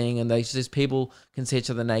everything and just people can see each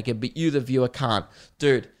other naked, but you, the viewer, can't.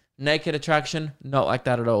 Dude, Naked Attraction, not like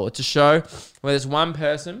that at all. It's a show where there's one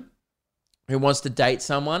person who wants to date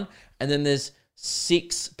someone and then there's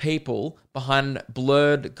 6 people behind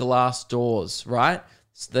blurred glass doors, right?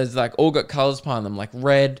 So there's like all got colors behind them, like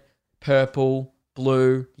red, purple,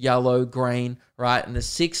 blue, yellow, green, right? And there's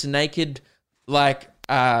 6 naked like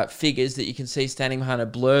figures that you can see standing behind a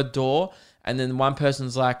blurred door. And then one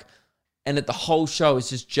person's like, and the whole show is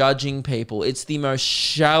just judging people. It's the most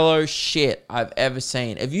shallow shit I've ever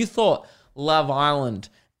seen. If you thought Love Island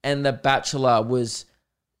and The Bachelor was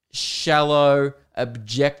shallow,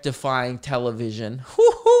 objectifying television,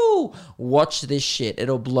 watch this shit.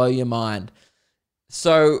 It'll blow your mind.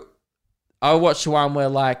 So I watched one where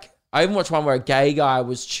I even watched one where a gay guy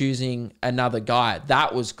was choosing another guy.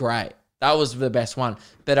 That was great. That was the best one.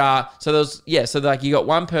 But so there was, so like you got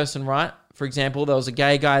one person, right? For example, there was a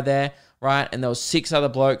gay guy there, right? And there was 6 other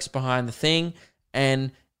blokes behind the thing.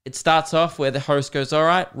 And it starts off where the host goes, all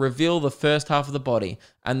right, reveal the first half of the body.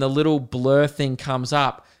 And the little blur thing comes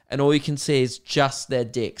up and all you can see is just their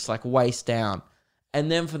dicks, like waist down.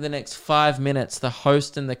 And then for the next 5 minutes, the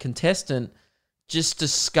host and the contestant just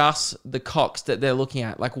discuss the cocks that they're looking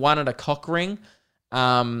at. Like one had a cock ring.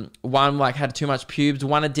 One like had too much pubes.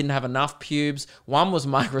 One didn't have enough pubes. One was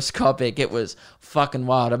microscopic. It was fucking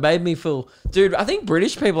wild. It made me feel, dude, I think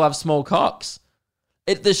British people have small cocks.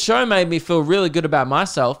 The show made me feel really good about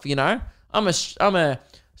myself, you know? I'm a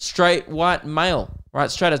straight white male,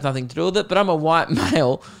 right? Straight has nothing to do with it, but I'm a white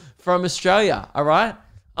male from Australia, all right?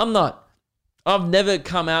 I've never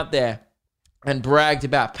come out there and bragged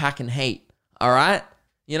about packing heat, all right?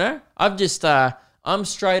 You know? I'm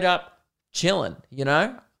straight up chilling, you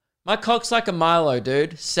know? My cock's like a Milo,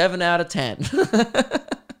 dude. 7 out of 10.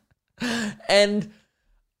 And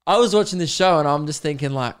I was watching this show and I'm just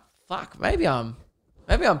thinking like, fuck, maybe I'm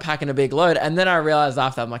packing a big load. And then I realized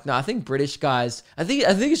after, I'm like, no, I think British guys, I think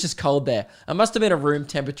it's just cold there. It must have been a room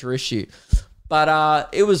temperature issue. But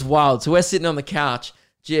it was wild. So we're sitting on the couch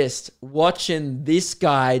just watching this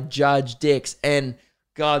guy judge dicks, and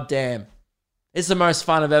goddamn, it's the most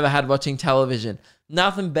fun I've ever had watching television.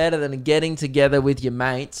 Nothing better than getting together with your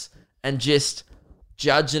mates and just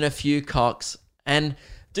judging a few cocks. And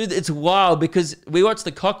dude, it's wild because we watched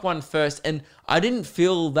the cock one first and I didn't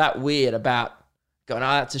feel that weird about going, oh,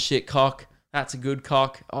 that's a shit cock. That's a good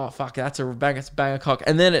cock. Oh, fuck, that's a banger cock.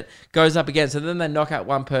 And then it goes up again. So then they knock out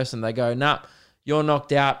one person. They go, nah, you're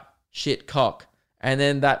knocked out, shit cock. And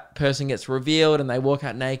then that person gets revealed and they walk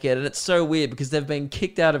out naked. And it's so weird because they've been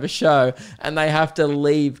kicked out of a show and they have to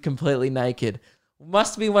leave completely naked.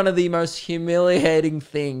 Must be one of the most humiliating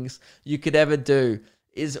things you could ever do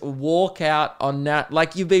is walk out on that.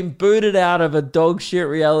 Like you've been booted out of a dog shit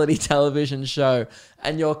reality television show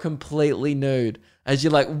and you're completely nude. as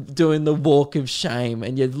you're like doing the walk of shame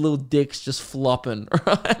and your little dick's just flopping,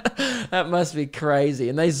 right? That must be crazy.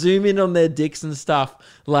 And they zoom in on their dicks and stuff.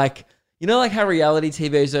 Like, you know, like how reality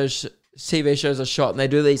TV shows are shot and they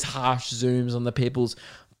do these harsh zooms on the people's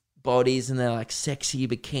bodies and they're like sexy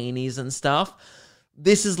bikinis and stuff.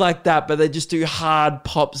 This is like that, but they just do hard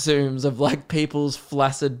pop zooms of like people's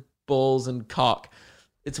flaccid balls and cock.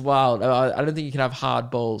 It's wild. I don't think you can have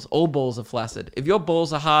hard balls. All balls are flaccid. If your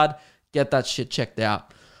balls are hard, get that shit checked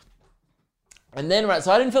out. And then, right,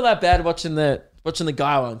 so I didn't feel that bad watching the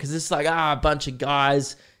guy one because it's like, a bunch of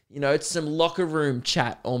guys, you know, it's some locker room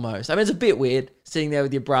chat almost. I mean, it's a bit weird sitting there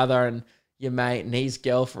with your brother and your mate and his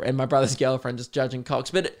girlfriend and my brother's girlfriend just judging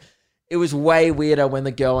cocks. But it was way weirder when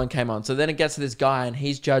the girl one came on. So then it gets to this guy and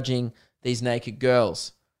he's judging these naked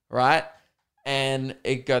girls, right? And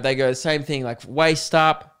they go the same thing, like waist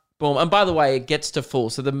up, boom. And by the way, it gets to full.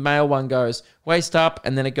 So the male one goes waist up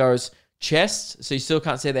and then it goes chest. So you still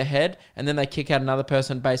can't see their head. And then they kick out another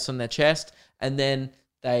person based on their chest. And then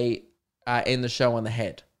they end the show on the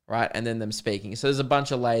head, right? And then them speaking. So there's a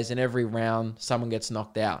bunch of layers in every round. Someone gets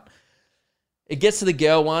knocked out. It gets to the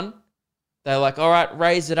girl one. They're like, all right,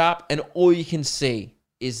 raise it up. And all you can see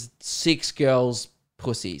is 6 girls'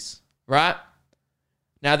 pussies, right?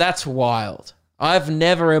 Now, that's wild. I've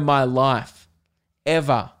never in my life,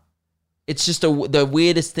 ever. It's just the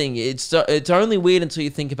weirdest thing. It's only weird until you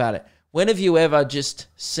think about it. When have you ever just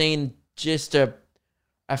seen just a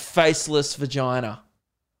faceless vagina?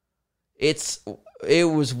 It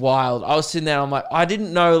was wild. I was sitting there, I'm like, I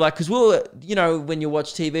didn't know, like, because we were, you know, when you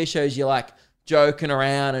watch TV shows, you're like joking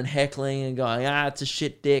around and heckling and going, it's a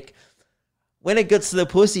shit dick. When it gets to the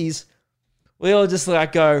pussies, we all just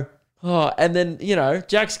like go, oh, and then, you know,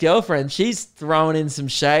 Jack's girlfriend, she's throwing in some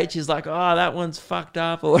shade. She's like, oh, that one's fucked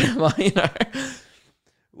up or whatever, you know.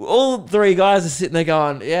 All 3 guys are sitting there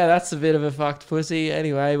going, yeah, that's a bit of a fucked pussy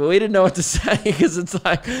anyway. But we didn't know what to say because it's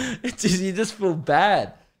like, you just feel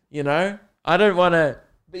bad, you know. I don't want to,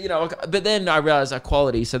 but, you know, but then I realized our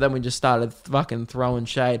quality. So then we just started fucking throwing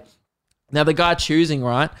shade. Now the guy choosing,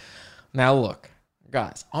 right? Now look,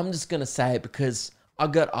 guys, I'm just going to say it because I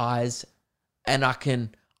got eyes and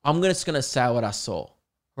I'm just going to say what I saw,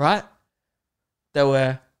 right? There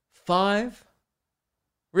were 5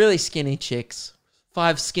 really skinny chicks,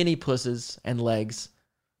 5 skinny pussies and legs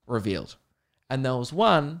revealed. And there was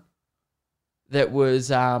one that was,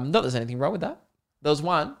 not that there's anything wrong with that. There was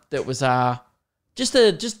one that was just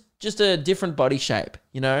a different body shape,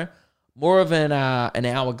 you know, more of an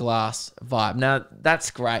hourglass vibe. Now,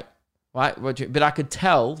 that's great, right? But I could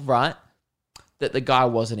tell, right, that the guy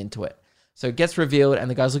wasn't into it. So it gets revealed and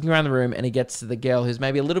the guy's looking around the room and he gets to the girl who's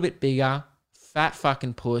maybe a little bit bigger, fat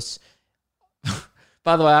fucking puss.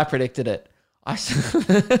 By the way, I predicted it. I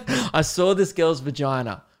saw this girl's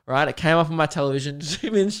vagina, right? It came up on my television,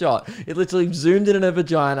 zoom in shot. It literally zoomed in on her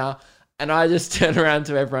vagina and I just turned around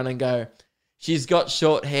to everyone and go, she's got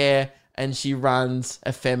short hair and she runs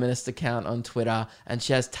a feminist account on Twitter and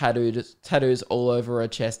she has tattoos all over her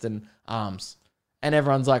chest and arms. And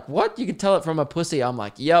everyone's like, what? You can tell it from a pussy. I'm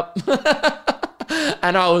like, yep.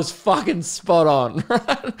 And I was fucking spot on.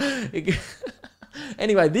 Right?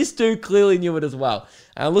 Anyway, this dude clearly knew it as well.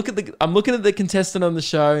 And I'm looking at the contestant on the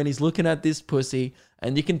show and he's looking at this pussy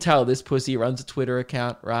and you can tell this pussy runs a Twitter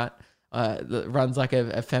account, right? Runs like a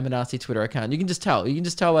feminazi Twitter account. You can just tell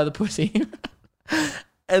by the pussy.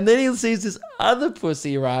 And then he sees this other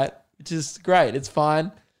pussy, right? Which is great. It's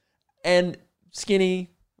fine. And skinny,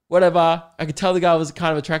 whatever. I could tell the guy was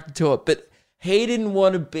kind of attracted to it, but he didn't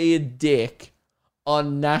want to be a dick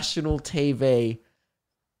on national TV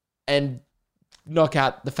and knock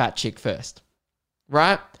out the fat chick first,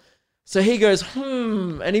 right? So he goes,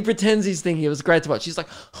 and he pretends he's thinking. It was great to watch. She's like,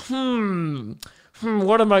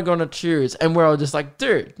 what am I going to choose? And we're all just like,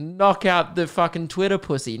 dude, knock out the fucking Twitter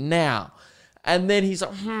pussy now. And then he's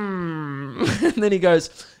like, and then he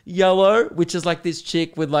goes, yellow, which is like this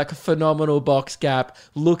chick with like a phenomenal box gap,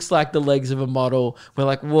 looks like the legs of a model. We're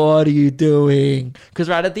like, what are you doing? Because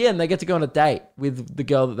right at the end, they get to go on a date with the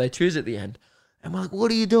girl that they choose at the end. And we're like,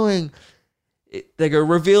 what are you doing? They go,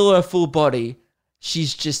 reveal her full body.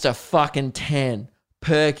 She's just a fucking 10.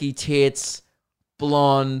 Perky tits,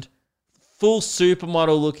 blonde, full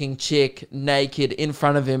supermodel looking chick, naked in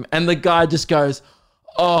front of him. And the guy just goes,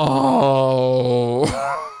 oh.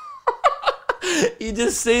 You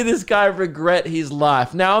just see this guy regret his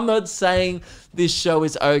life. Now, I'm not saying this show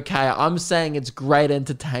is okay. I'm saying it's great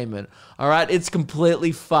entertainment. All right? It's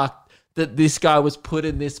completely fucked that this guy was put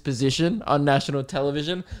in this position on national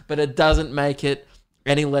television, but it doesn't make it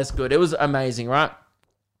any less good. It was amazing, right?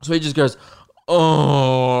 So he just goes,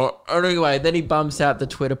 Oh, anyway, then he bumps out the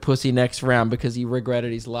Twitter pussy next round because he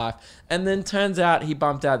regretted his life. And then turns out he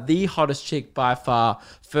bumped out the hottest chick by far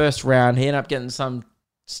first round. He ended up getting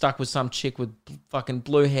stuck with some chick with fucking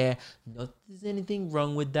blue hair. Not that there's anything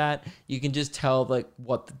wrong with that. You can just tell like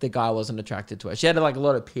what the guy wasn't attracted to her. She had like a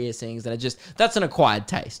lot of piercings and that's an acquired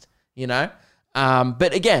taste, you know?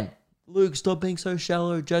 But again, Luke, stop being so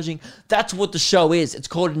shallow judging. That's what the show is. It's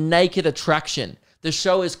called Naked Attraction. The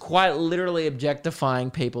show is quite literally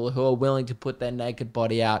objectifying people who are willing to put their naked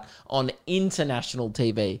body out on international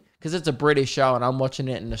TV because it's a British show and I'm watching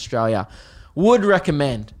it in Australia. Would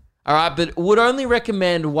recommend, all right? But would only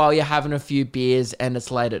recommend while you're having a few beers and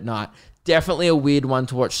it's late at night. Definitely a weird one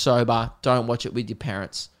to watch sober. Don't watch it with your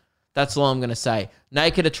parents. That's all I'm going to say.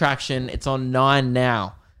 Naked Attraction, it's on 9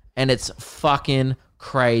 now and it's fucking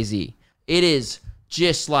crazy. It is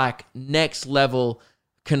just like next level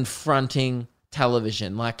confronting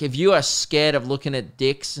television. Like if you are scared of looking at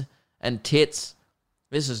dicks and tits,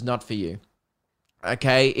 this is not for you.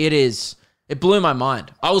 Okay, it blew my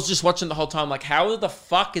mind. I was just watching the whole time like, how the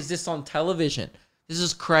fuck is this on television? This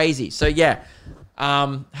is crazy. So yeah,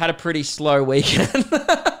 had a pretty slow weekend.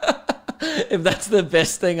 If that's the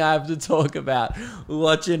best thing I have to talk about,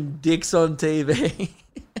 watching dicks on TV.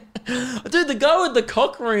 Dude, the guy with the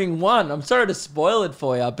cock ring won. I'm sorry to spoil it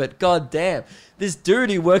for you, but goddamn, this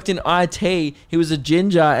dude who worked in IT, he was a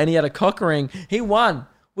ginger and he had a cock ring. He won.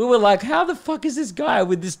 We were like, how the fuck is this guy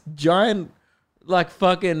with this giant, like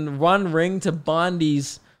fucking one ring to bind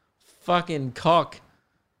his fucking cock?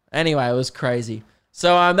 Anyway, it was crazy.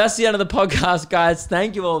 So that's the end of the podcast, guys.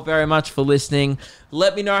 Thank you all very much for listening.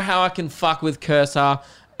 Let me know how I can fuck with Kerser.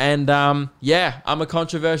 And yeah, I'm a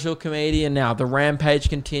controversial comedian now. The rampage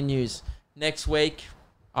continues. Next week,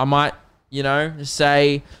 I might,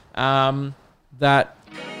 say that...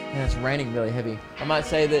 Yeah, it's raining really heavy. I might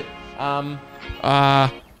say that... I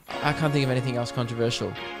can't think of anything else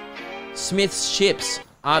controversial. Smith's chips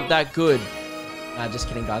aren't that good. Nah, just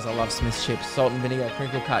kidding, guys. I love Smith's chips. Salt and vinegar,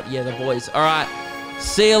 crinkle cut. Yeah, the boys. All right.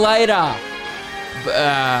 See you later.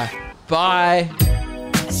 Bye.